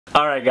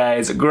Alright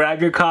guys,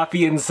 grab your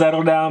coffee and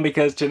settle down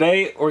because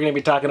today we're going to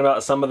be talking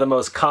about some of the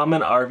most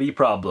common RV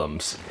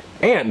problems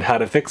and how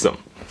to fix them.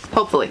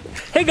 Hopefully.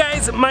 Hey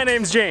guys, my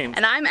name's James.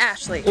 And I'm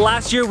Ashley.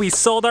 Last year we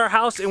sold our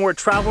house and we're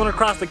traveling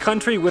across the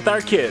country with our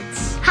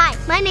kids. Hi,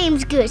 my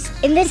name's Goose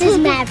and this is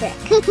Maverick.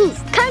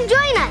 Come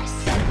join us!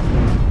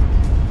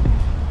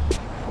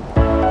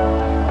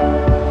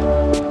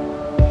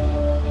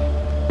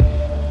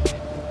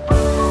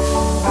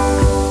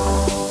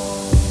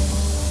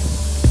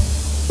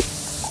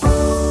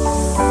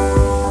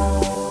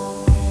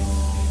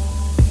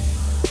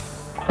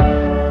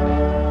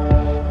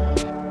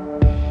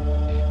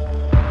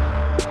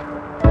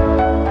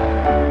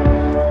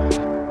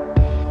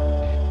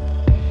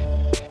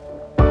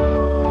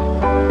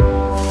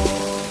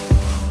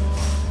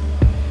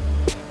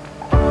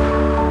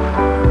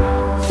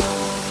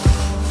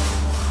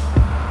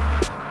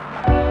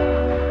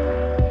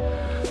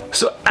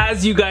 So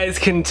as you guys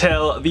can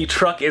tell, the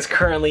truck is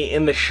currently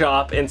in the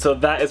shop, and so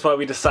that is why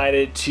we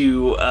decided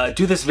to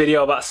do this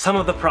video about some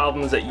of the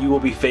problems that you will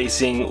be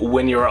facing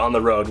when you're on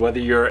the road. Whether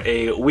you're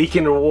a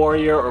weekend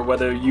warrior or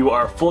whether you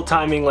are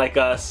full-timing like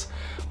us,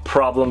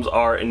 problems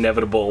are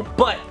inevitable.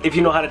 But if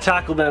you know how to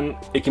tackle them,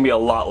 it can be a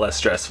lot less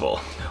stressful.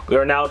 We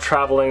are now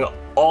traveling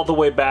all the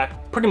way back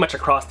pretty much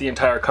across the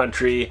entire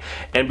country,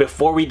 and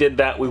before we did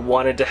that we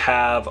wanted to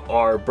have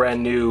our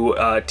brand new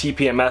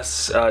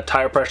TPMS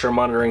tire pressure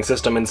monitoring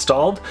system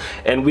installed,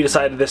 and we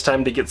decided this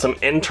time to get some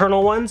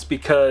internal ones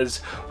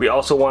because we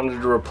also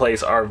wanted to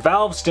replace our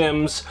valve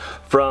stems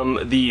from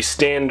the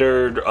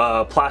standard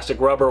plastic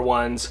rubber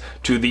ones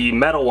to the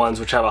metal ones,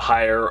 which have a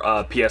higher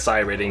PSI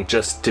rating,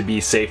 just to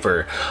be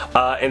safer.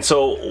 And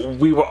so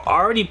we were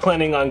already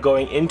planning on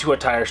going into a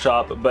tire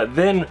shop, but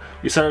then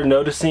we started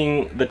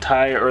noticing the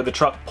tire or the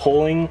truck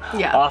pulling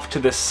off to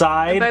the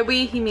side. And by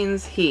we, he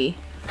means he.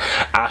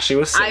 Ashley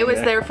was saying I was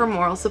there for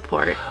moral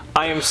support.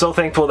 I am so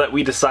thankful that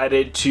we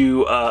decided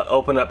to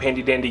open up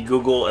handy dandy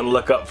Google and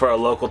look up for a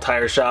local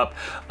tire shop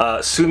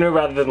sooner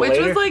rather than later.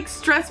 Which was like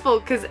stressful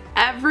because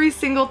every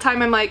single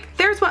time I'm like,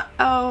 there's one.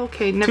 Oh,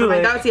 okay, never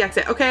mind. That was the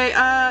exit. Okay,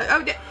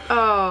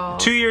 oh.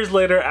 2 years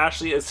later,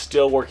 Ashley is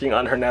still working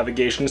on her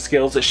navigation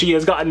skills. She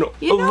has gotten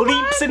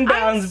leaps and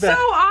bounds back.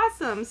 So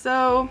awesome.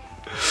 So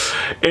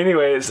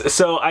anyways,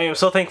 so I am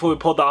so thankful we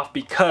pulled off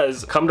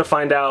because come to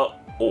find out,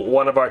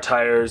 one of our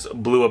tires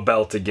blew a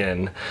belt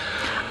again.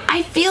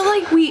 I feel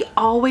like we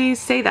always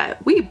say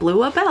that. We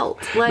blew a belt.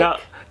 Like,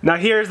 now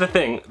here's the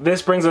thing.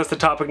 This brings us to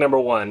topic number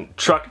one,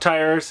 truck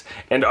tires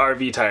and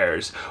RV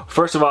tires.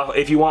 First of all,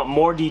 if you want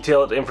more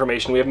detailed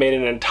information, we have made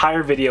an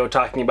entire video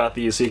talking about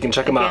these, so you can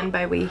check them out. Again,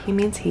 by we, he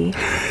means he.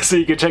 So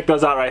you can check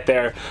those out right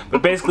there.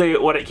 But basically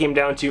what it came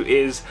down to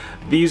is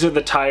these are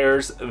the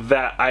tires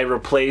that I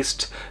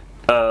replaced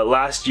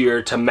last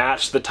year to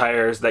match the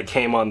tires that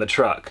came on the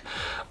truck.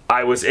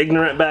 I was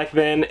ignorant back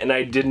then and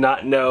I did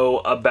not know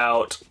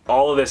about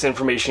all of this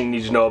information you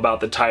need to know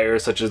about the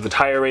tires, such as the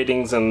tire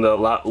ratings and the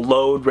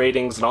load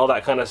ratings and all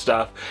that kind of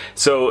stuff.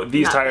 So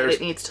these tires,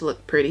 it needs to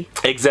look pretty.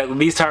 Exactly.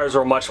 These tires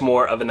were much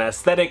more of an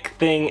aesthetic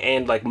thing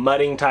and like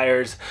mudding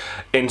tires,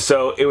 and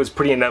so it was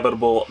pretty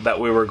inevitable that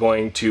we were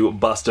going to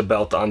bust a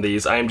belt on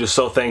these. I am just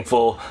so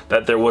thankful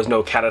that there was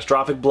no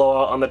catastrophic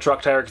blowout on the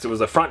truck tire because it was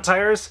the front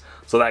tires,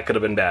 so that could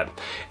have been bad.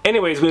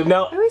 Anyways, we've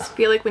now... I always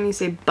feel like when you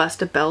say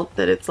bust a belt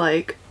that it's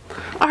like,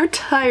 our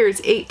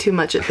tires ate too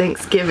much at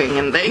Thanksgiving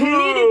and they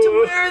needed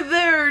to wear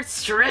their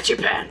stretchy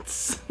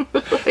pants.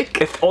 Like,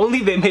 if only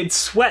they made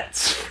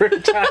sweats for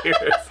tires.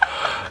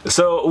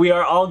 So we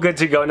are all good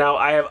to go now.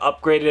 I have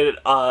upgraded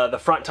the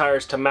front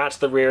tires to match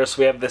the rear,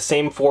 so we have the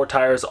same 4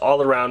 tires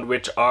all around,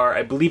 which are,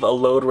 I believe, a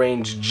load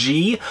range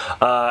G.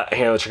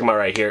 Here, let's check them out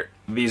right here.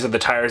 These are the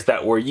tires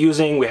that we're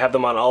using. We have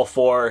them on all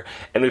 4,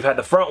 and we've had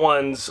the front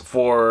ones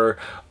for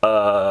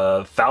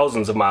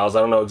thousands of miles. I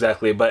don't know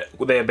exactly, but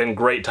they have been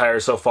great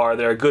tires so far.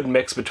 They're a good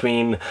mix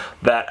between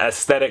that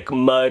aesthetic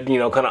mud, you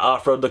know, kind of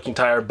off-road looking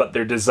tire, but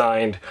they're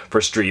designed for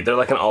street. They're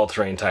like an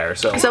all-terrain tire.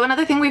 So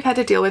another thing we've had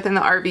to deal with in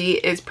the RV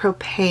is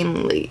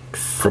propane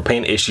leaks.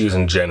 Propane issues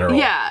in general.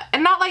 Yeah,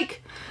 and not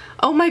like,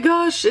 oh my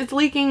gosh, it's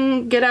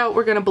leaking, get out,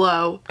 we're gonna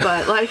blow,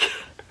 but like...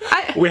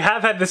 we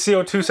have had the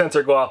CO2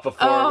 sensor go off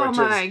before, which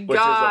is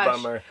a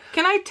bummer.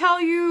 Can I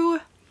tell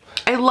you,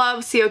 I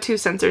love CO2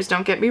 sensors,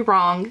 don't get me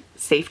wrong,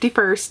 safety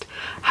first.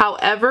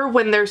 However,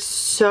 when they're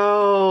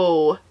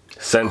so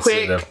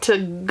sensitive, quick to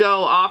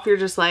go off, you're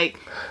just like...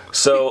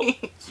 So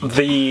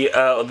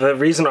the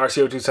reason our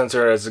CO2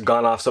 sensor has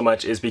gone off so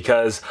much is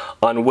because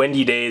on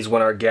windy days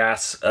when our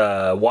gas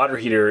water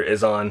heater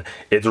is on,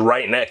 it's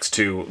right next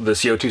to the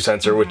CO2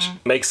 sensor, which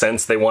makes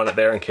sense. They want it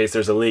there in case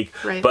there's a leak.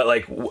 Right. But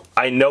like,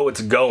 I know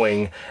it's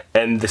going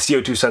and the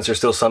CO2 sensor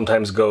still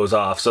sometimes goes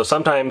off. So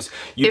sometimes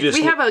you if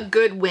we have a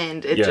good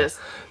wind, it just...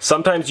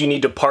 Sometimes you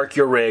need to park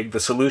your rig. The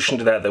solution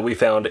to that we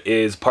found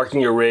is parking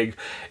your rig,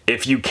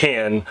 if you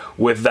can,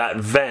 with that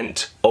that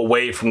vent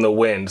away from the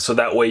wind, so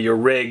that way your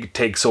rig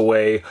takes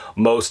away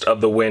most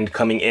of the wind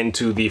coming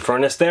into the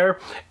furnace there,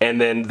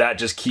 and then that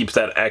just keeps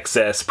that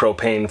excess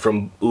propane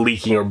from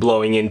leaking or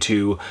blowing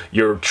into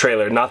your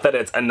trailer. Not that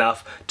it's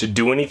enough to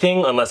do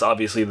anything unless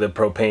obviously the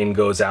propane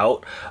goes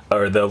out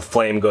or the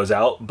flame goes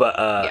out,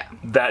 but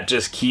that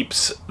just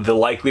keeps the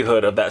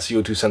likelihood of that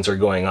CO2 sensor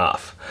going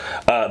off.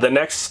 The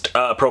next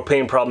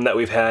propane problem that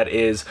we've had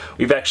is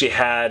we've actually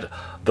had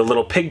the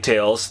little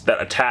pigtails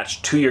that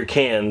attach to your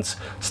cans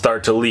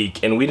start to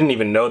leak, and we didn't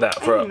even know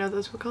that. I didn't know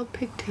those were called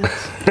pigtails.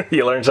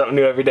 You learn something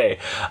new every day.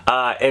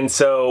 And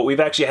so we've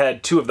actually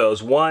had 2 of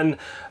those. One,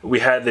 we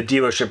had the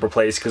dealership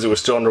replaced because it was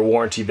still under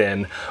warranty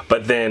then,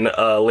 but then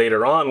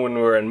later on when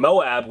we were in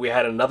Moab, we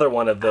had another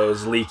one of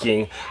those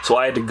leaking, so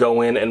I had to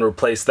go in and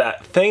replace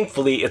that.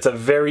 Thankfully, it's a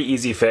very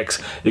easy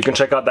fix. You can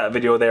check out that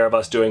video there of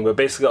us doing, but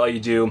basically all you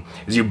do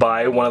is you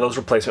buy one of those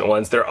replacement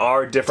ones. There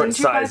are different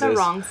sizes. Didn't you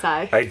buy the wrong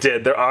size? I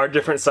did. There are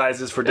different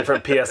sizes for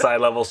different PSI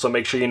levels, so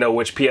make sure you know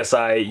which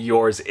PSI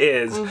yours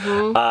is.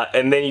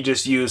 And then you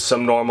just use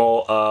some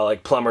normal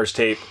like plumber's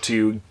tape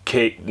to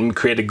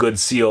create a good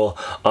seal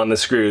on the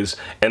screws,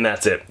 and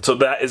that's it. So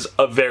that is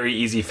a very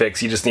easy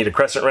fix. You just need a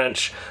crescent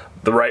wrench,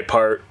 the right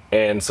part,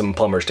 and some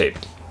plumber's tape.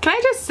 Can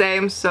I just say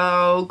I'm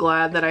so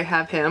glad that I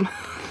have him,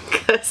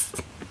 because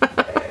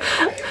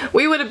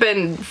we would have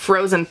been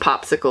frozen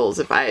popsicles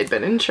if I had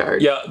been in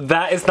charge. Yeah,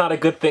 that is not a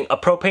good thing. A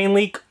propane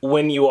leak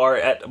when you are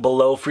at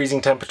below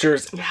freezing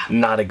temperatures,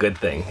 not a good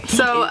thing.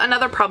 So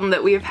another problem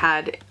that we have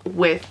had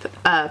with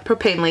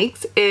propane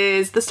leaks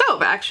is the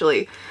stove,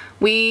 actually.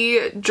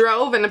 We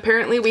drove and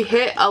apparently we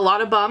hit a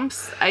lot of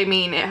bumps. I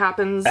mean, it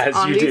happens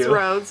on these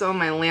roads. Oh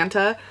my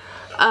Lanta.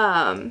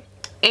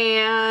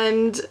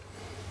 And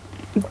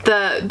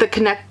the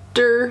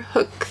connector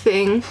hook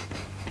thing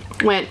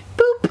went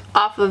boop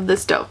off of the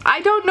stove.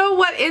 I don't know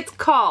what it's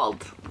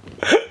called.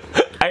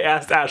 I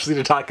asked Ashley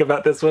to talk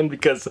about this one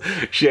because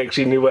she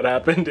actually knew what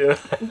happened. Well,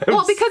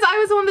 because I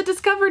was the one that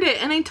discovered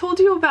it and I told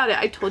you about it.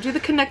 I told you the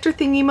connector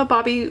thingy my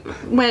Bobby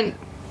went,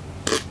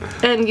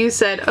 and you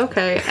said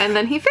okay, and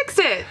then he fixed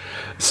it.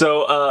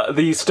 So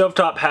the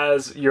stovetop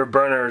has your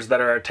burners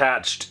that are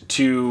attached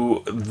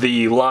to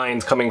the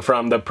lines coming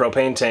from the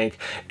propane tank,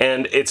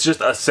 and it's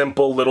just a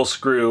simple little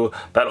screw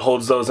that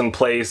holds those in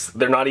place.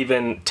 They're not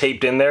even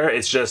taped in there.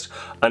 It's just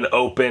an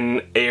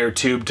open air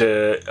tube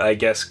to, I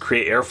guess,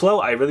 create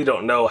airflow. I really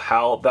don't know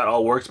how that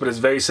all works, but it's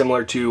very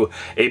similar to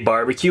a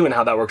barbecue and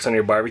how that works on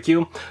your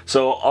barbecue.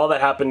 So all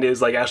that happened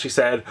is, like Ashley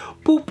said,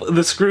 boop,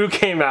 the screw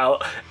came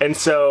out, and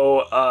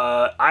so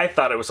I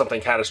thought it was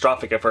something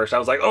catastrophic at first. I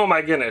was like, oh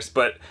my goodness,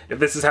 but if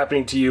this is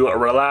happening to you,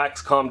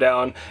 relax, calm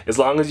down. As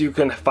long as you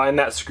can find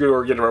that screw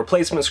or get a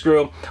replacement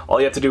screw,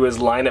 all you have to do is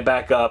line it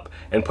back up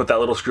and put that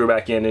little screw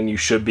back in and you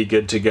should be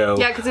good to go.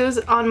 Yeah, because it was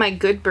on my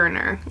good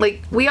burner.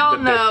 Like, we all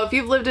know, if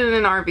you've lived in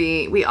an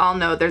RV, we all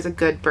know there's a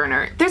good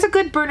burner. There's a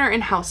good burner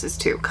in houses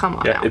too, come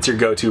on now. It's your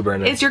go-to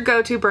burner. It's your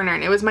go-to burner,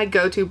 and it was my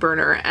go-to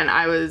burner, and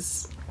I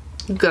was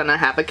gonna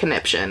have a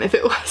conniption if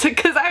it wasn't,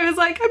 because I was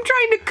like, I'm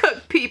trying to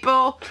cook,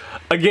 people.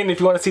 Again, if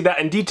you want to see that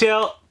in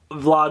detail,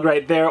 vlog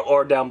right there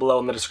or down below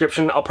in the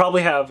description. I'll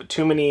probably have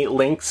too many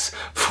links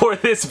for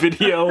this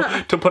video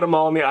to put them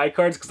all in the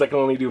iCards because I can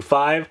only do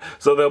 5,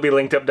 so they'll be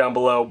linked up down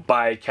below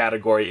by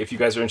category if you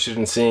guys are interested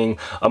in seeing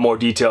a more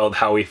detailed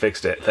how we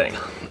fixed it thing.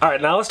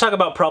 Alright, now let's talk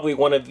about probably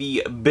one of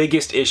the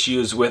biggest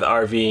issues with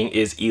RVing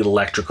is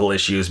electrical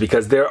issues,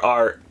 because there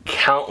are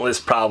countless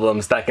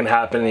problems that can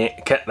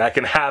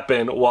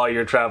happen while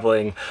you're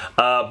traveling,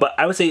 but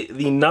I would say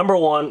the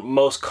 #1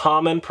 most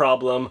common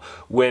problem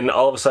when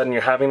all of a sudden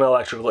you're having an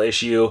electrical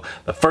issue,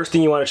 the first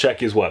thing you want to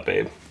check is what,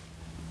 babe?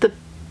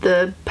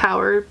 The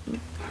power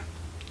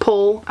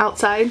pole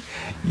outside.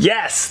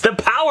 Yes, the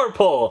power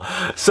pole.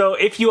 So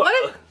if you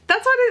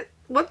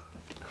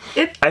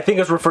I think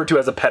it's referred to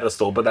as a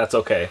pedestal, but that's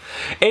okay.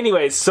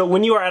 Anyways, so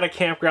when you are at a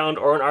campground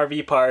or an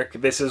RV park,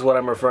 this is what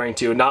I'm referring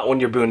to, not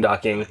when you're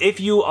boondocking. If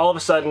you all of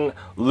a sudden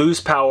lose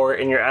power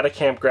and you're at a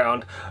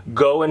campground,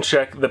 go and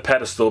check the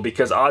pedestal,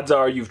 because odds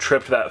are you've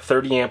tripped that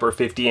 30 amp or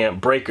 50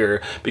 amp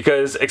breaker,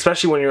 because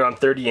especially when you're on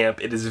 30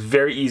 amp, it is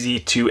very easy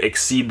to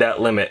exceed that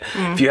limit.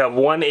 If you have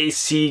one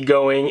AC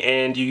going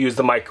and you use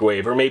the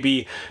microwave, or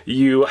maybe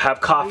you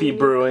have coffee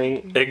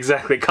brewing,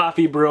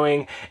 coffee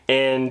brewing,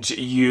 and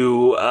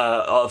you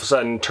all of a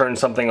sudden turn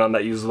something on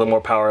that uses a little more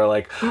power,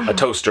 like a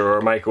toaster or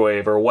a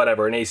microwave or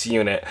whatever, an AC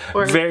unit.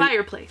 Or a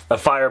fireplace. A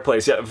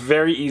fireplace, yeah,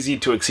 very easy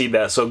to exceed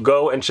that. So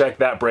go and check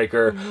that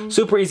breaker.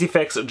 Super easy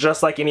fix,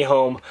 just like any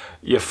home.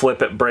 You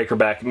flip it breaker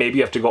back. Maybe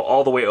you have to go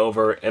all the way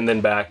over and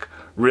then back.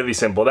 Really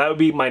simple. That would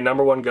be my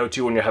 #1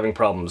 go-to when you're having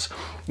problems.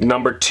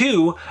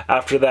 #2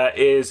 after that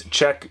is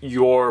check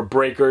your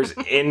breakers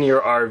in your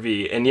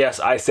RV. And yes,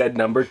 I said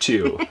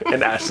 #2,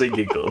 and Ashley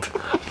giggled.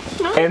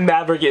 And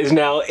Maverick is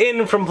now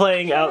in from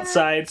playing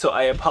outside, so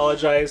I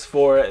apologize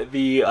for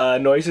the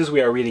noises. We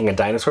are reading a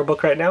dinosaur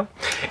book right now.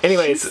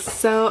 Anyways.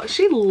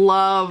 She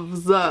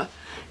loves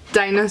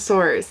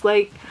dinosaurs.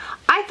 Like,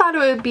 I thought it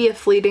would be a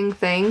fleeting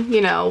thing,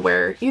 you know,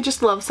 where you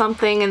just love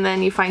something and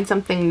then you find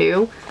something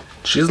new.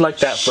 She's like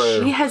that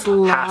for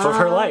half of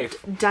her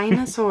life.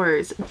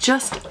 Dinosaurs.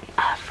 Just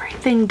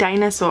everything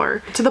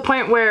dinosaur. To the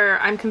point where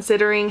I'm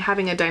considering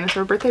having a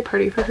dinosaur birthday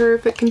party for her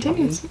if it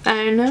continues.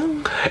 I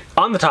know.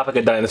 On the topic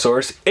of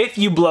dinosaurs, if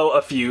you blow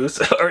a fuse,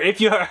 or if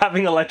you are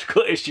having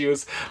electrical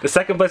issues, the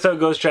second place I would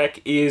go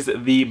check is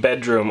the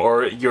bedroom,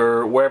 or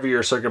wherever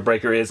your circuit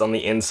breaker is on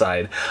the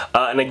inside.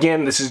 And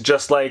again, this is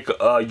just like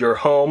your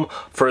home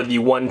for the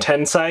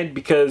 110 side,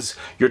 because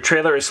your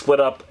trailer is split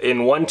up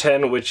in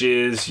 110, which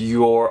is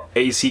your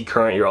AC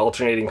current, your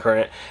alternating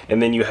current,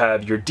 and then you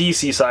have your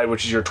DC side,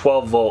 which is your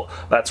 12 volt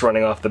that's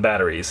running off the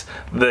batteries.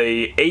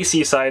 The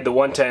AC side, the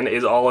 110,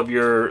 is all of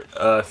your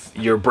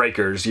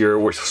breakers,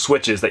 your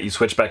switches that you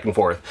switch back and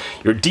forth.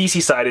 Your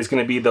DC side is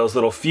going to be those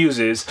little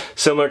fuses,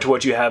 similar to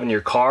what you have in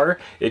your car.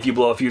 If you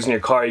blow a fuse in your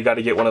car, you got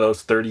to get one of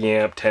those 30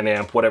 amp, 10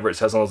 amp, whatever it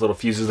says on those little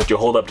fuses that you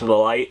hold up to the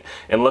light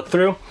and look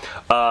through.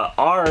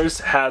 Ours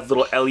has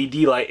little LED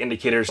light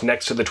indicators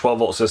next to the 12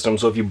 volt system,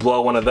 so if you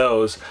blow one of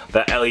those,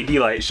 that LED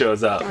light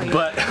shows up.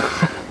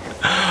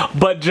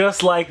 But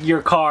just like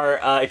your car,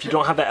 if you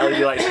don't have that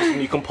LED light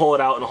system, you can pull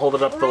it out and hold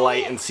it up to the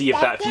light and see if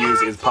that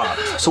fuse is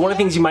popped. So one of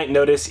the things you might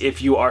notice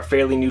if you are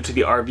fairly new to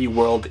the RV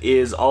world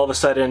is all of a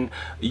sudden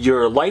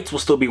your lights will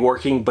still be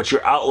working, but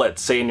your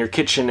outlets, say in your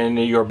kitchen and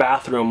in your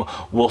bathroom,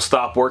 will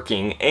stop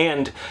working.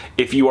 And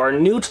if you are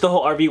new to the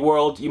whole RV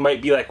world, you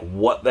might be like,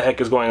 what the heck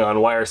is going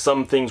on? Why are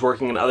some things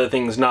working and other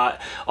things not?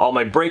 All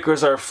my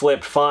breakers are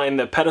flipped fine,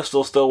 the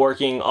pedestal's still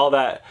working, all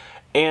that.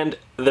 And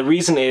the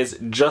reason is,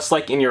 just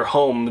like in your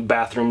home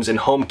bathrooms and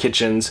home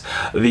kitchens,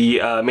 the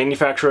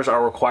manufacturers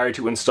are required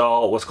to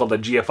install what's called a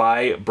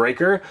GFI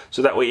breaker,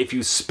 so that way if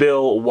you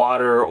spill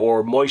water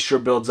or moisture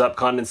builds up,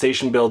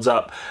 condensation builds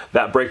up,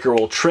 that breaker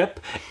will trip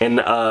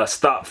and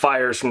stop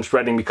fires from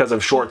spreading because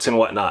of shorts and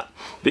whatnot.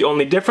 The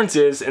only difference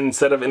is,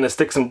 instead of in the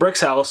sticks and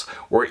bricks house,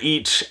 where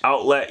each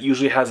outlet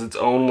usually has its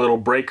own little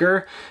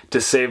breaker, to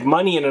save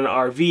money in an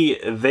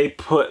RV, they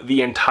put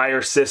the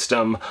entire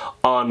system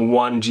on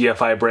one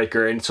GFI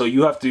breaker, and so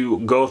you have to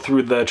go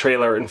through the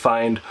trailer and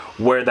find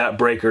where that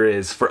breaker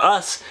is. For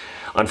us,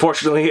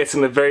 unfortunately, it's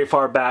in the very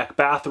far back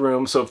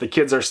bathroom, so if the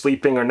kids are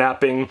sleeping or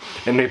napping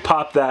and they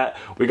pop that,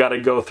 we gotta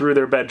go through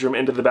their bedroom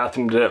into the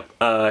bathroom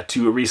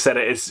to reset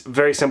it. It's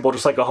very simple,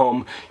 just like a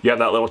home. You have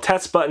that little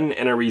test button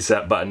and a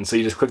reset button. So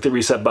you just click the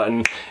reset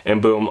button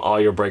and boom, all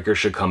your breakers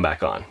should come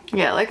back on.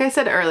 Yeah, like I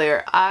said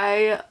earlier,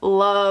 I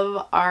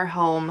love our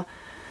home,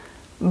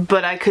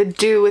 but I could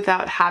do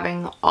without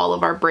having all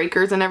of our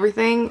breakers and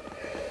everything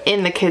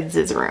in the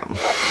kids' room.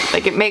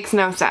 Like, it makes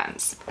no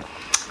sense.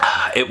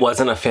 It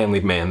wasn't a family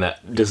man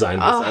that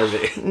designed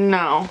this RV.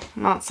 No,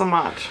 not so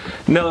much.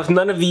 No, if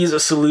none of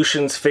these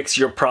solutions fix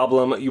your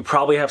problem, you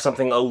probably have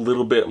something a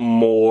little bit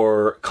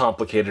more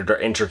complicated or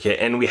intricate,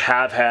 and we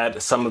have had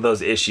some of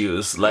those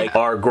issues. Like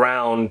our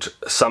ground,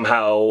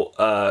 somehow,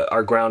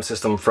 our ground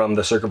system from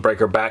the circuit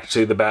breaker back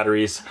to the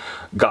batteries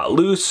got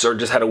loose or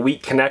just had a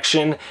weak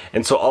connection,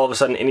 and so all of a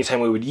sudden,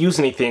 anytime we would use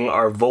anything,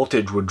 our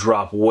voltage would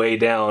drop way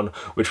down,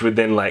 which would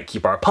then like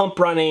keep our pump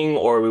running,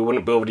 or we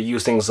wouldn't be able to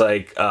use things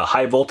like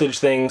high voltage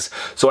things.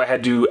 So I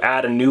had to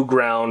add a new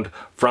ground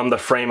from the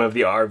frame of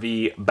the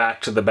RV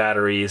back to the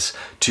batteries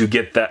to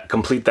get that,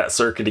 complete that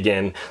circuit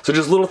again. So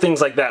just little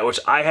things like that, which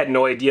I had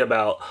no idea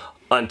about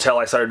until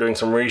I started doing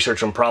some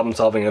research and problem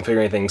solving and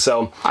figuring things.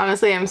 So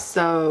honestly, I'm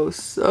so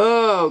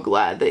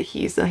glad that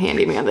he's the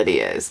handyman that he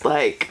is.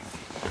 Like,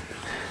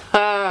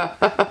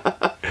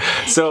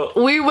 so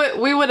we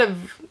would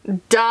have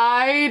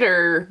died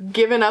or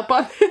given up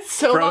on this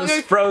so long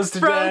ago. Froze to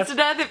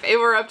death if it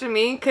were up to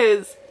me,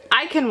 because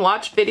I can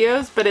watch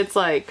videos, but it's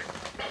like,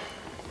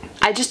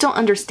 I just don't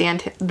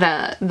understand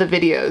the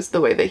videos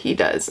the way that he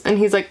does. And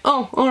he's like,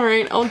 oh, all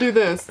right, I'll do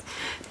this.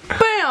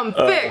 Bam,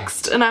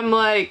 fixed. And I'm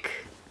like...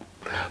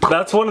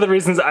 That's one of the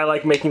reasons I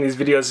like making these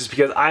videos, is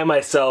because I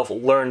myself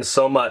learn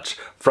so much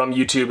from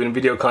YouTube and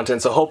video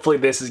content. So hopefully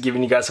this is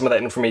giving you guys some of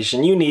that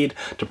information you need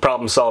to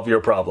problem solve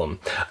your problem.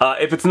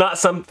 If it's not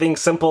something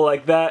simple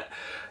like that,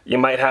 you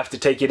might have to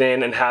take it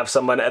in and have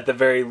someone at the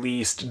very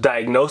least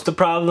diagnose the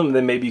problem,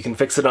 then maybe you can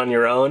fix it on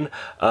your own.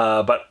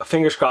 But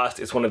fingers crossed,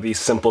 it's one of these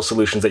simple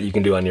solutions that you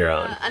can do on your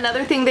own.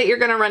 Another thing that you're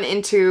gonna run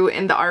into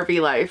in the RV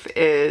life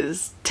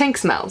is tank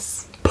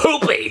smells.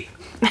 Poopy!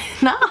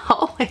 Not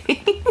always.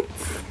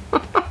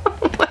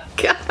 Oh my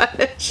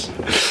gosh.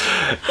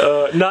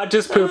 Not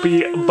just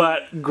poopy,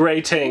 but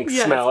gray tank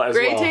smell as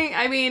well. Gray tank,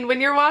 I mean, when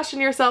you're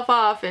washing yourself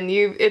off and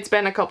it's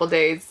been a couple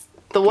days,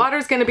 the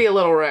water's gonna be a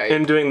little right.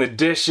 And doing the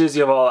dishes,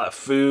 you have all that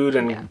food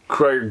and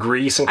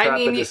grease and crap. I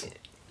mean,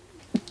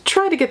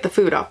 try to get the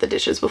food off the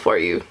dishes before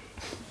you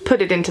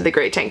put it into the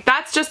gray tank.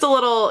 That's just a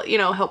little, you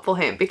know, helpful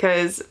hint,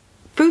 because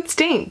food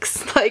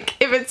stinks. Like,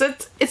 if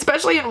it's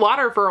especially in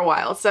water for a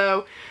while.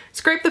 So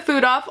scrape the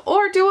food off,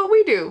 or do what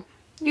we do.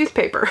 Use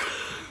paper.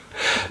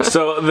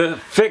 So the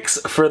fix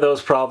for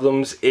those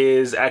problems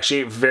is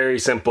actually very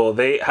simple.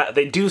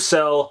 They do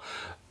sell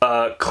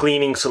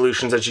cleaning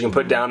solutions that you can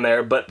put down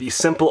there, but the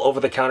simple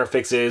over-the-counter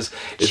fix is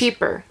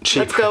cheaper.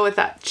 Let's go with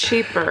that.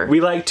 Cheaper.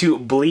 We like to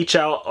bleach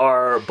out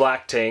our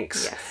black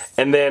tanks. Yes.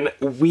 And then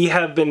we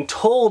have been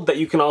told that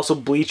you can also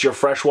bleach your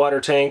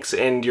freshwater tanks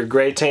and your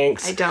gray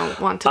tanks. I don't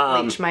want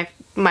to bleach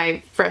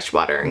my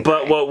freshwater and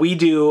But gray. what we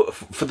do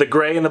for the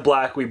gray and the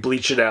black, we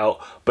bleach it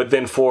out. But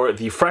then for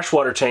the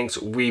freshwater tanks,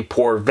 we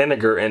pour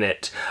vinegar in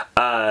it.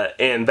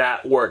 And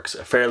that works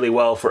fairly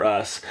well for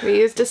us. We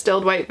use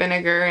distilled white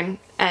vinegar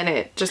and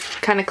it just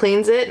kind of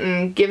cleans it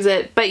and gives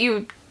it, but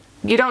you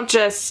don't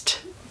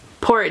just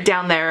pour it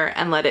down there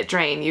and let it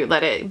drain. You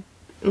let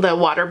the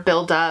water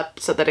build up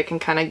so that it can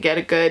kind of get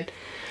a good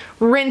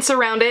rinse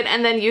around it.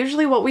 And then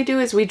usually what we do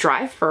is we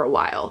dry for a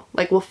while.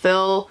 Like we'll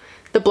fill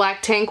the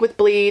black tank with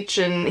bleach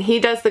and he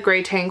does the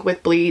gray tank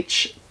with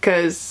bleach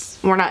because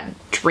we're not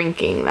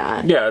drinking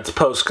that. Yeah, it's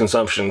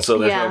post-consumption, so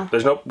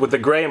there's no with the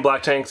gray and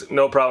black tanks,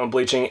 no problem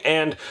bleaching,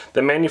 and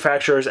the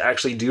manufacturers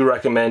actually do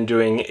recommend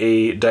doing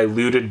a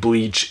diluted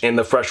bleach in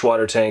the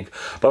freshwater tank,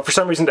 but for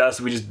some reason to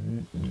us, we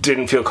just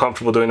didn't feel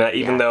comfortable doing that,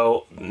 even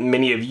though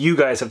many of you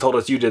guys have told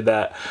us you did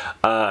that.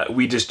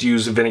 We just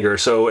use vinegar,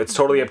 so it's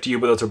totally up to you,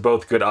 but those are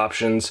both good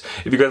options.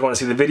 If you guys want to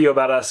see the video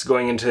about us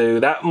going into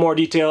that more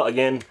detail,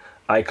 again,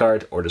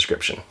 iCard or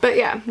description. But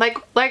yeah, like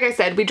I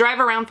said, we drive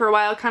around for a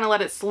while, kind of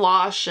let it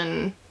slosh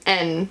and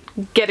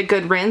get a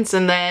good rinse,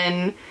 and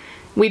then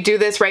we do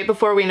this right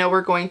before we know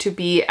we're going to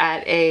be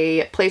at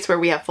a place where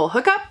we have full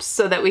hookups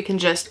so that we can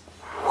just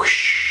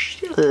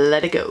whoosh,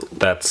 let it go.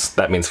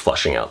 That means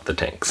flushing out the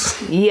tanks.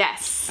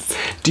 Yes.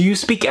 Do you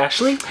speak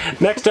Ashley?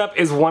 Next up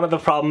is one of the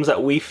problems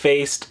that we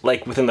faced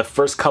like within the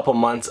first couple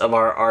months of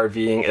our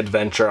RVing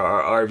adventure,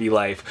 our RV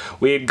life.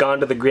 We had gone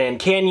to the Grand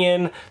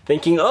Canyon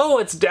thinking, oh,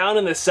 it's down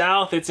in the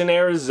south, it's in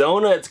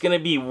Arizona, it's gonna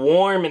be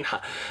warm and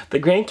hot. The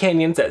Grand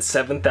Canyon's at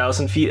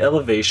 7,000 feet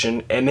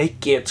elevation and it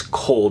gets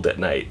cold at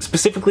night.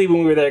 Specifically when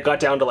we were there, it got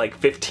down to like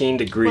 15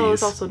 degrees. Well,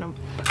 it's also no.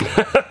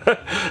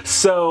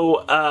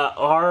 So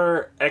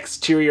our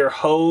exterior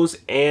hose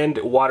and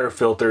water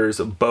filters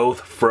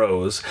both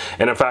froze,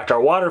 and in fact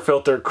our water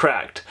filter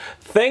cracked.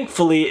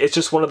 Thankfully it's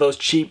just one of those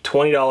cheap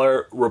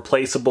 $20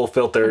 replaceable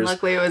filters. And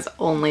luckily it was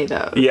only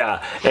those.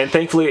 Yeah, and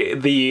thankfully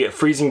the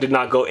freezing did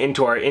not go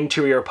into our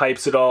interior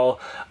pipes at all,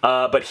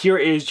 but here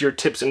is your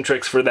tips and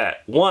tricks for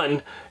that.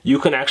 One, you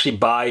can actually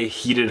buy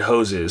heated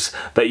hoses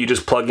that you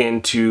just plug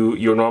into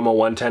your normal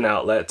 110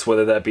 outlets,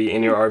 whether that be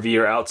in your RV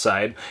or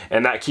outside,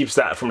 and that keeps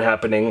that from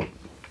happening.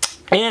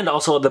 And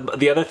also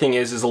the other thing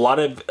is a lot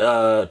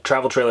of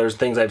travel trailers and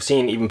things I've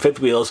seen, even fifth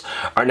wheels,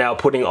 are now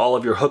putting all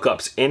of your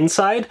hookups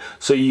inside,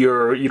 so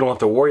you don't have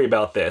to worry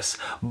about this.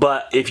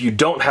 But if you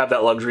don't have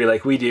that luxury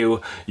like we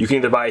do, you can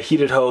either buy a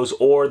heated hose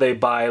or they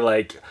buy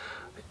like,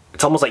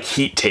 it's almost like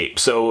heat tape.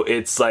 So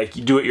it's like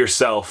you do it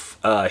yourself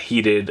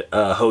heated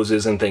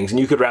hoses and things, and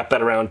you could wrap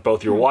that around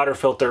both your water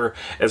filter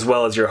as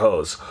well as your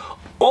hose.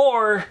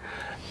 Or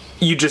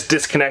you just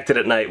disconnect it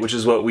at night, which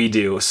is what we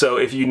do. So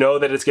if you know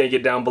that it's gonna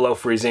get down below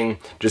freezing,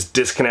 just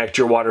disconnect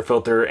your water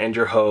filter and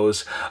your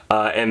hose,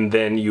 and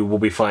then you will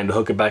be fine to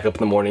hook it back up in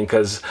the morning,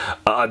 because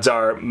odds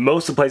are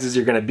most of the places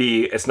you're gonna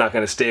be, it's not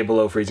gonna stay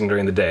below freezing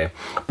during the day.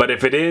 But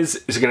if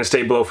it's gonna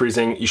stay below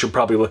freezing, you should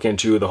probably look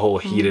into the whole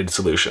heated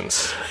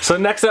solutions. So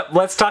next up,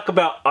 let's talk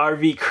about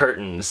RV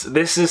curtains.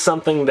 This is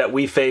something that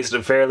we faced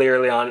fairly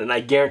early on, and I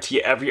guarantee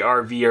every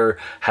RVer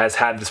has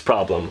had this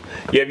problem.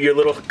 You have your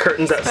little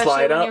curtains that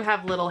slide up. Especially when you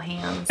have little hands.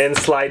 And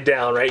slide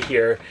down right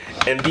here,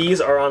 and these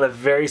are on a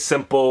very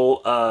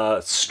simple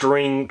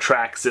string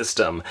track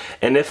system,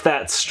 and if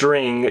that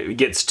string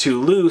gets too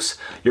loose,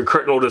 your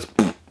curtain will just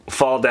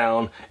fall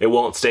down, it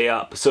won't stay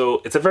up.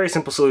 So it's a very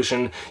simple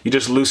solution. You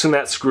just loosen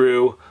that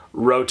screw,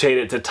 rotate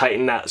it to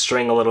tighten that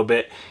string a little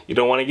bit. You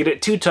don't want to get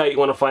it too tight, you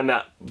want to find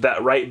that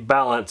right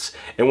balance,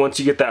 and once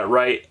you get that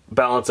right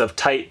balance of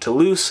tight to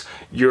loose,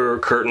 your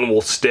curtain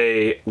will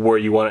stay where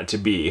you want it to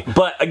be.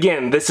 But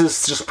again, this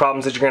is just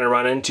problems that you're going to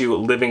run into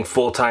living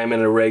full-time in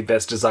a rig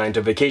that's designed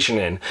to vacation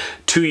in.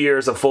 2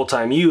 years of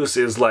full-time use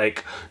is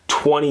like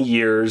 20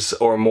 years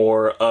or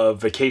more of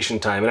vacation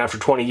time, and after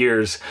 20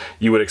 years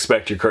you would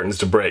expect your curtains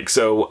to break.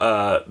 So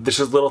there's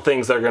just little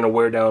things that are going to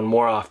wear down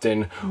more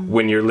often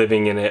when you're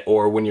living in it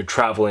or when you're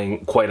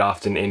traveling quite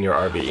often in your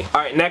RV.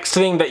 Alright, next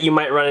thing that you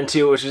might run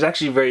into, which is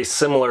actually very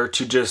similar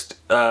to just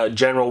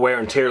general wear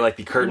and tear like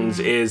the curtains,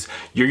 is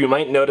you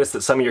might notice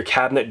that some of your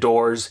cabinet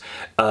doors,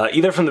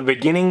 either from the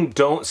beginning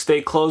don't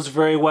stay closed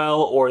very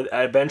well, or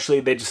eventually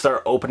they just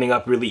start opening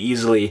up really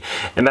easily.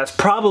 And that's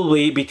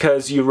probably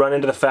because you run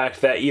into the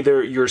fact that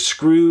either your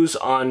screws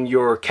on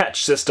your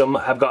catch system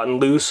have gotten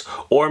loose,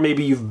 or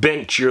maybe you've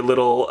bent your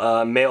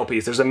little male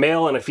piece. There's a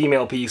male and a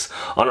female piece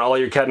on all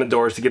your cabinet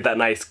doors to get that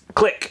nice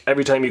click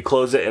every time you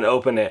close it and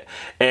open it.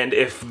 And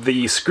if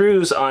the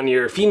screws on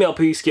your female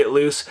piece get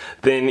loose,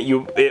 then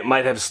it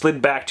might have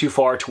slid back too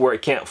far to where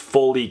it can't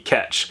fully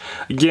catch.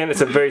 Again,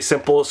 it's a very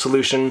simple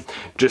solution.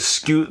 Just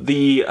scoot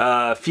the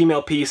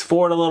female piece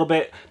forward a little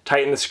bit,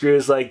 tighten the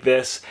screws like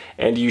this,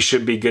 and you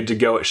should be good to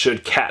go. It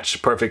should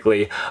catch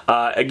perfectly.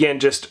 Again,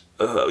 just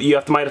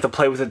might have to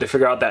play with it to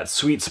figure out that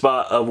sweet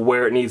spot of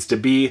where it needs to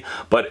be.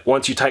 But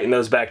once you tighten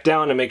those back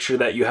down and make sure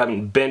that you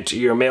haven't bent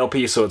your male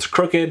piece so it's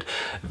crooked.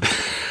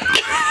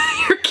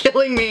 You're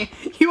killing me.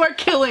 You are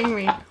killing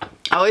me.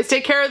 Always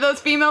take care of those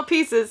female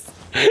pieces.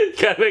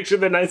 Gotta make sure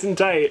they're nice and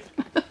tight.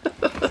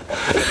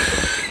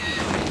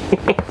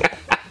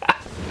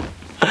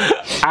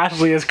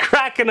 Ashley is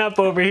cracking up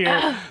over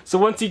here. So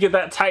once you get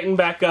that tightened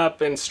back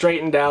up and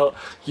straightened out,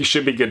 you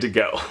should be good to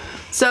go.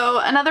 So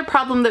another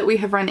problem that we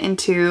have run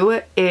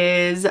into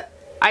is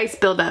ice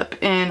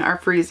buildup in our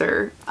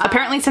freezer.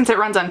 Apparently, since it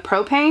runs on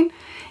propane,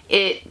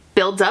 it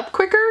builds up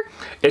quicker.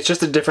 It's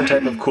just a different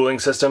type of cooling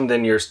system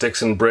than your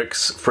sticks and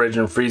bricks fridge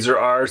and freezer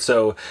are.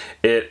 So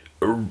it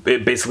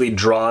basically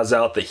draws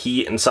out the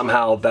heat, and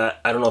somehow that,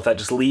 I don't know if that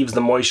just leaves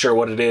the moisture or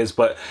what it is,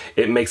 but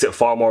it makes it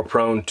far more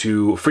prone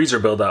to freezer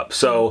buildup.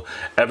 So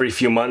every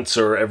few months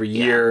or every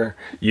year,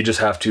 you just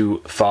have to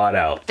thaw it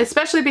out.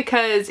 Especially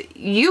because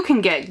you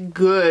can get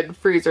good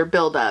freezer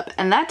buildup,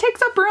 and that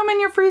takes up room in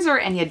your freezer,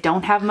 and you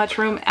don't have much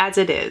room as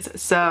it is.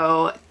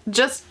 So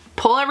just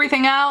pull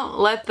everything out,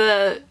 let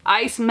the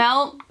ice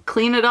melt,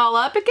 clean it all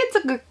up. It gets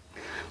a good...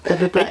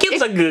 It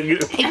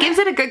gives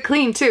it a good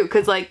clean too,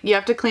 because like you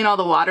have to clean all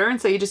the water, and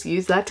so you just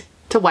use that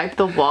to wipe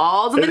the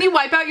walls, and then you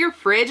wipe out your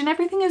fridge, and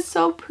everything is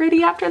so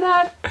pretty after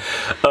that.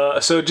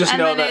 So just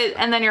know that...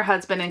 and then your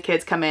husband and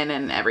kids come in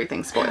and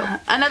everything's spoiled.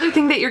 Another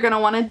thing that you're going to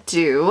want to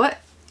do,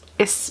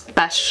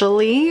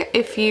 especially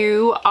if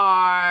you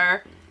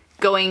are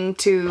going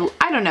to,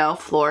 I don't know,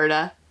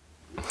 Florida,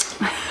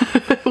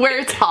 where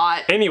it's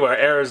hot. Anywhere,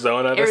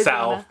 Arizona, the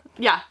South.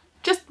 Yeah.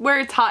 Just where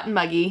it's hot and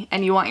muggy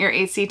and you want your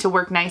AC to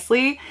work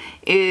nicely,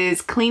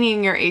 is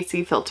cleaning your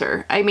AC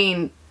filter. I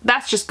mean,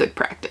 that's just good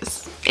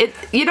practice.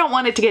 You don't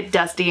want it to get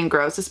dusty and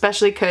gross,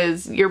 especially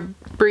because you're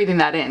breathing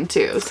that in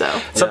too.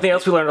 So something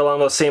else we learned along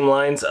those same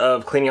lines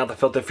of cleaning out the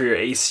filter for your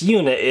AC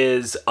unit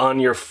is on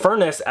your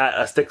furnace at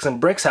a sticks and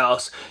bricks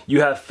house,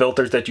 you have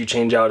filters that you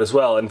change out as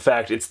well. In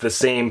fact, it's the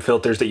same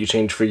filters that you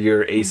change for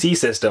your AC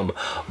system.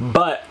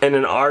 But in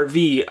an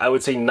RV, I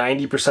would say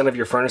 90% of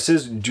your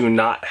furnaces do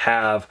not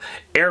have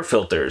air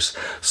filters.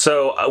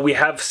 So we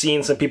have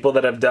seen some people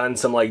that have done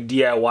some like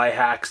DIY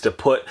hacks to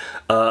put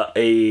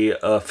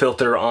a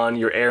filter on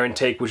your air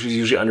intake, which is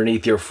usually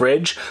underneath your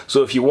fridge.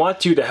 So if you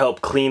want to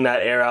help clean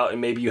that air out, and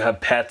maybe you have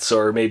pets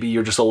or maybe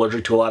you're just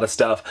allergic to a lot of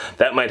stuff,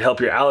 that might help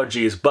your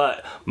allergies.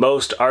 But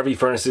most RV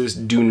furnaces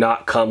do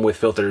not come with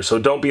filters. So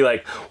don't be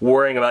like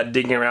worrying about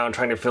digging around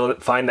trying to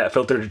find that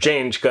filter to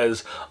change,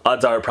 because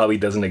odds are it probably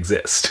doesn't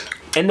exist.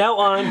 And now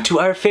on to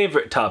our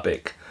favorite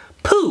topic,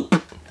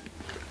 poop.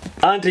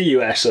 On to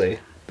you, Ashley.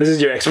 This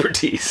is your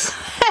expertise.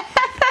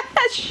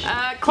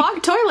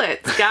 Clogged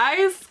toilets,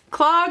 guys.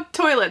 Clogged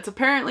toilets.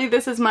 Apparently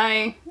this is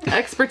my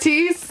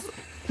expertise.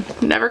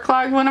 Never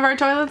clogged one of our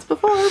toilets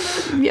before,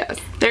 but yes.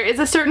 There is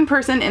a certain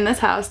person in this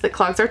house that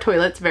clogs our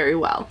toilets very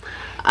well.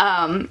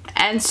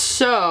 And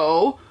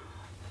so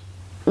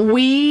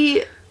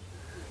we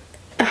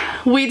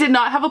did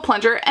not have a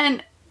plunger,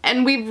 and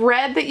we've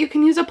read that you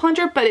can use a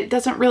plunger, but it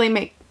doesn't really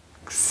make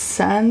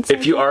sense.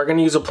 If you are going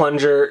to use a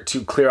plunger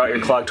to clear out your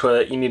clogged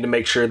toilet, you need to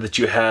make sure that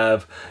you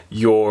have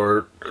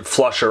your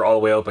flusher all the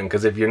way open,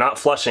 because if you're not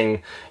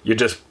flushing, you're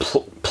just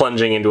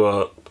plunging into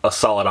a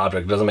solid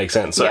object. It doesn't make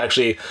sense. So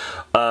actually,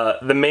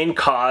 the main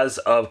cause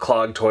of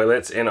clogged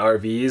toilets in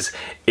RVs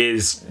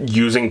is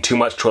using too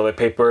much toilet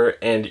paper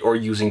or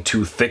using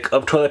too thick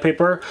of toilet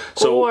paper.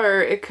 So,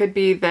 or it could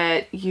be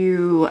that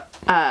you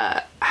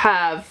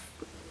have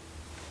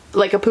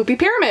like a poopy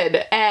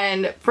pyramid,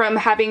 and from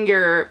having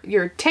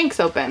your tanks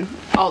open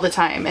all the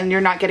time and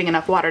you're not getting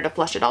enough water to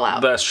flush it all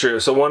out. That's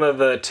true. So one of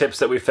the tips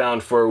that we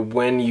found for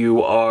when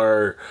you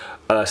are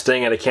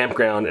staying at a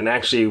campground, and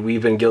actually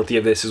we've been guilty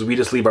of this, is we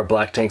just leave our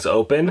black tanks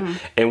open,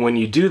 and when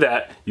you do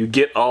that, you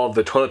get all of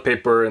the toilet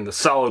paper and the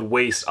solid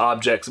waste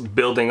objects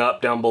building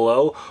up down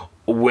below,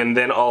 when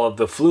then all of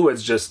the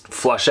fluids just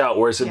flush out.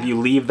 Whereas if you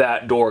leave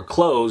that door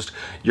closed,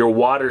 your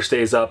water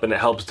stays up and it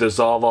helps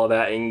dissolve all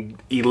that and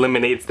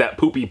eliminates that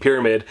poopy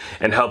pyramid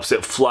and helps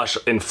it flush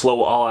and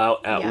flow all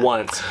out at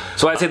once.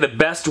 So I'd say the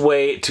best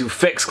way to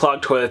fix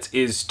clogged toilets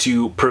is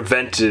to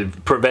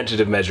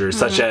preventative measures,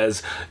 such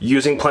as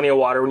using plenty of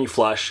water when you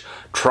flush,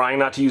 trying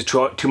not to use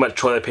too much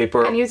toilet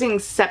paper, and using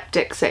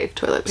septic safe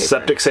toilet paper.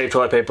 Septic safe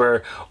toilet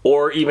paper,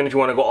 or even if you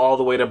want to go all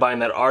the way to buying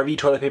that RV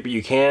toilet paper,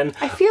 you can.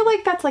 I feel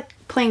like that's like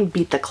playing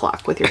beat the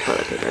clock with your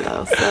toilet paper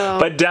though. So.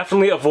 But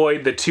definitely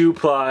avoid the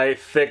 2-ply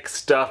thick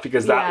stuff,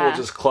 because that will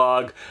just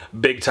clog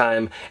big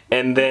time.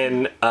 And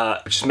then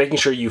just making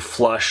sure you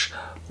flush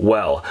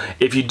well.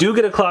 If you do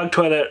get a clogged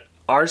toilet,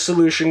 our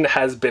solution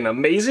has been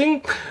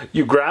amazing.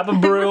 You grab a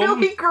broom.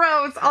 Really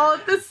gross all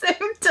at the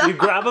same time. You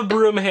grab a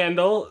broom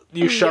handle,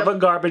 you shove a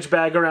garbage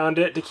bag around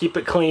it to keep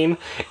it clean,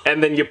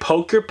 and then you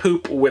poke your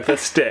poop with a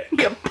stick.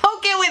 You poke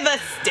Poke it with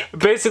a stick.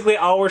 Basically,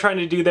 all we're trying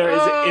to do there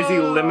is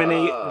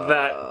eliminate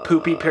that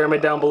poopy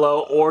pyramid down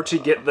below, or to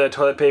get the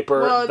toilet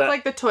paper. Well, it's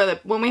like the toilet.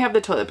 When we have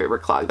the toilet paper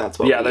clog, that's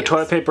what we use.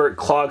 Toilet paper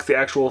clogs the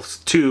actual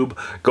tube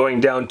going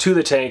down to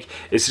the tank,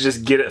 is to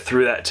just get it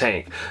through that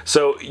tank.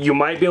 So you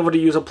might be able to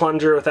use a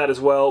plunger with that as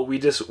well. We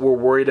just were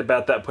worried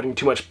about that putting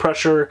too much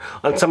pressure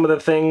on some of the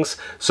things,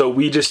 so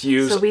we just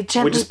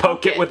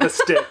poke it with a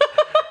stick.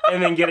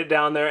 And then get it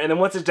down there, and then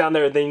once it's down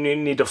there, then you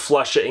need to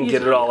flush it and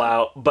get it all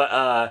out.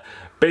 But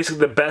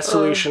basically, the best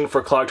solution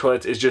for clogged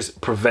toilets is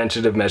just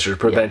preventative measures.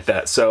 Prevent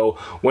that. So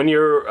when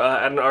you're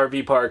at an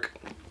RV park,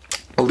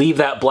 leave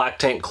that black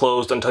tank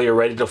closed until you're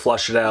ready to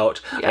flush it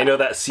out. Yeah. I know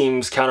that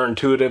seems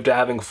counterintuitive to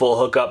having full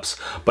hookups,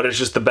 but it's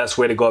just the best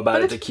way to go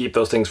about it to keep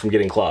those things from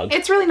getting clogged.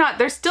 It's really not.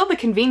 There's still the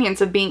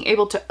convenience of being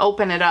able to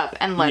open it up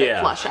and let it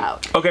flush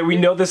out. Okay, we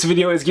know this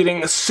video is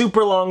getting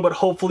super long, but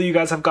hopefully you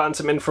guys have gotten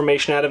some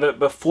information out of it.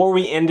 Before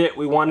we end it,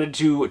 we wanted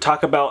to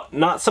talk about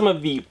not some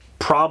of the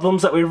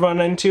problems that we've run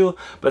into,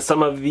 but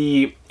some of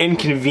the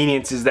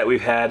inconveniences that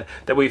we've had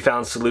that we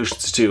found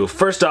solutions to.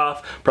 First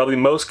off, probably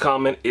most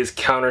common is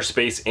counter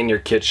space in your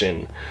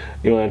kitchen.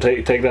 You want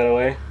to take that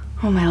away?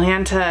 Oh my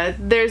Lanta,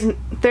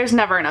 there's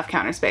never enough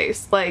counter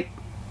space. Like,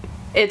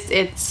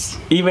 it's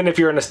even if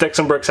you're in a sticks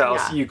and bricks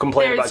house, you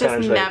complain about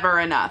counter space. There's just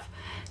never enough.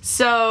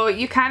 So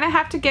you kind of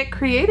have to get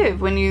creative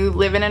when you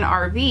live in an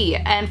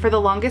RV. And for the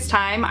longest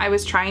time, I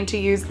was trying to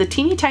use the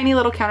teeny tiny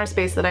little counter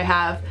space that I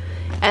have.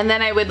 And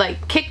then I would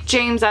like kick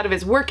James out of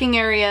his working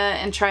area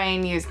and try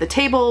and use the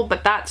table,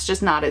 but that's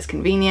just not as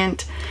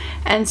convenient.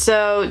 And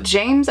so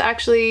James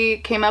actually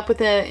came up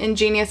with an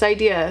ingenious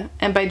idea.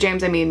 And by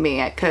James, I mean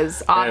me,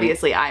 because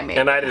obviously I made it.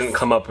 And I didn't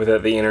come up with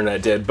it, the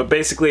internet did. But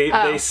basically,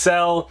 they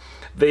sell...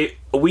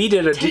 We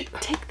did a take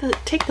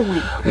the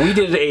win. We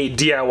did a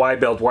DIY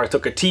build where I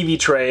took a TV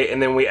tray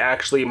and then we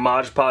actually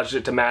Mod Podged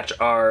it to match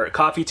our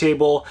coffee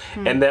table,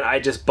 and then I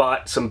just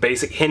bought some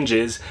basic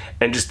hinges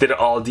and just did it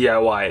all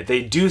DIY.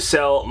 They do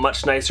sell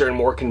much nicer and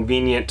more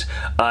convenient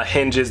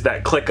hinges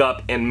that click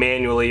up and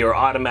manually or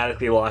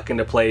automatically lock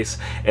into place,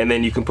 and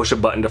then you can push a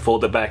button to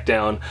fold it back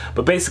down.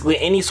 But basically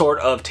any sort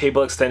of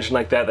table extension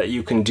like that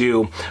you can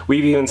do.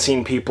 We've even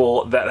seen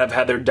people that have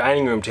had their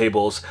dining room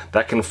tables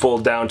that can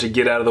fold down to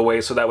get out of the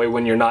way, so that way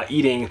when you're not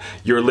eating,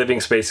 your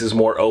living space is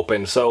more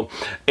open. So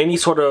any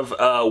sort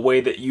of way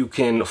that you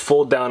can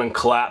fold down and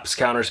collapse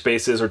counter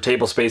spaces or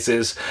table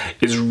spaces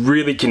is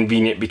really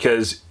convenient,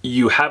 because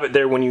you have it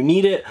there when you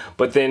need it,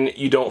 but then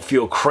you don't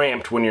feel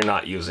cramped when you're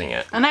not using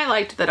it. And I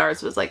liked that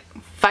ours was like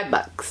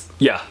 $5.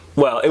 Yeah,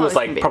 well, it was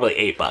like probably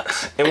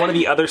 $8. And one of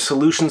the other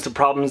solutions to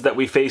problems that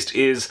we faced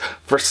is,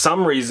 for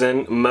some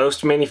reason,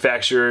 most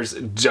manufacturers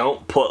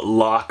don't put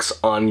locks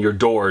on your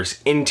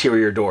doors,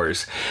 interior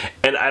doors.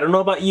 And I don't know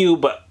about you,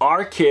 but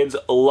our kids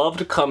love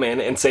to come in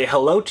and say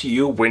hello to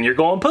you when you're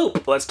going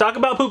poop. Let's talk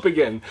about poop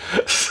again.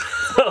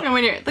 And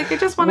when you're like, they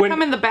just want to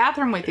come in the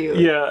bathroom with you.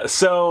 Yeah,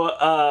 so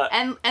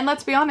and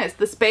let's be honest,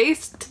 the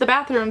space to the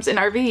bathrooms in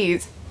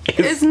RVs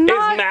is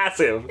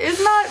massive.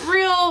 Is not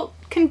real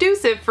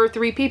conducive for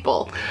 3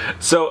 people.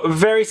 So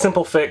very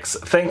simple fix.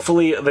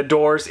 Thankfully, the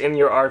doors in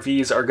your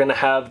RVs are going to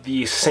have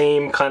the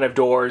same kind of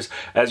doors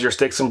as your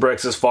sticks and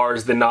bricks as far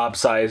as the knob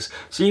size.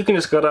 So you can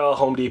just go to a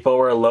Home Depot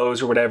or a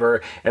Lowe's or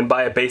whatever and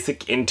buy a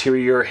basic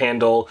interior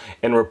handle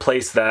and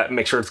replace that.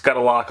 Make sure it's got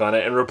a lock on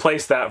it and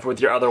replace that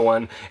with your other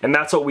one. And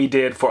that's what we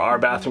did for our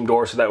bathroom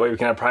door, so that way we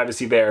can have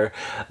privacy there.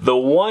 The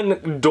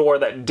one door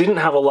that didn't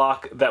have a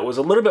lock that was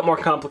a little bit more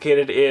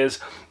complicated is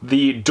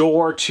the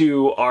door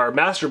to our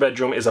master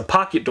bedroom is a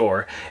pocket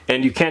door,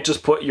 and you can't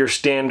just put your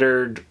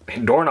standard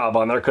doorknob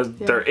on there because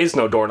there is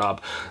no doorknob.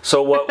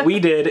 So what we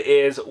did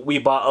is we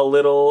bought a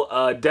little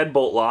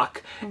deadbolt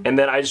lock, and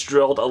then I just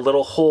drilled a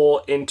little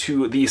hole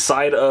into the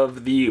side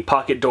of the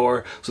pocket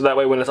door, so that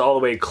way when it's all the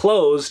way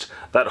closed,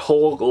 that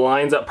hole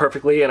lines up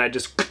perfectly, and I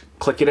just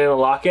click it in and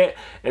lock it.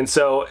 And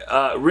so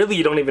really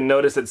you don't even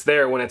notice it's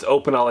there when it's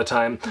open all the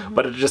time,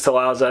 but it just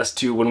allows us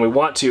to, when we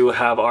want to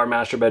have our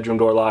master bedroom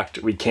door locked,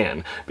 we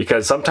can,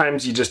 because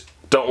sometimes you just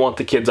don't want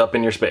the kids up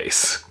in your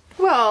space.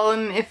 Well,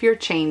 and if you're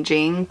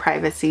changing,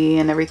 privacy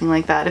and everything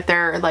like that, if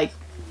there are like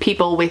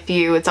people with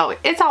you, it's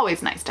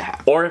always nice to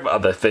have. Or if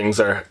other things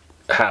are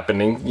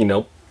happening, you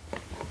know,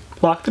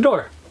 lock the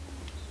door.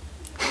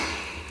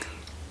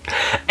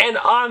 And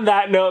on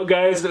that note,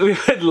 guys, we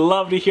would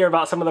love to hear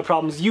about some of the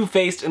problems you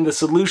faced and the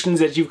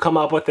solutions that you've come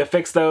up with to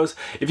fix those.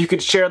 If you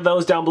could share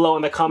those down below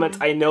in the comments,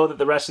 I know that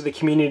the rest of the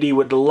community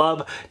would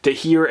love to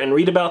hear and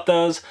read about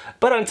those.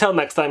 But until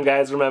next time,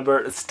 guys,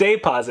 remember, stay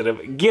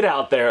positive, get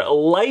out there,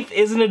 life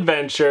is an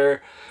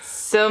adventure.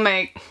 So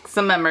make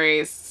some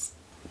memories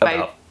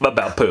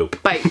about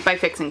poop. By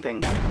fixing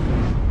things.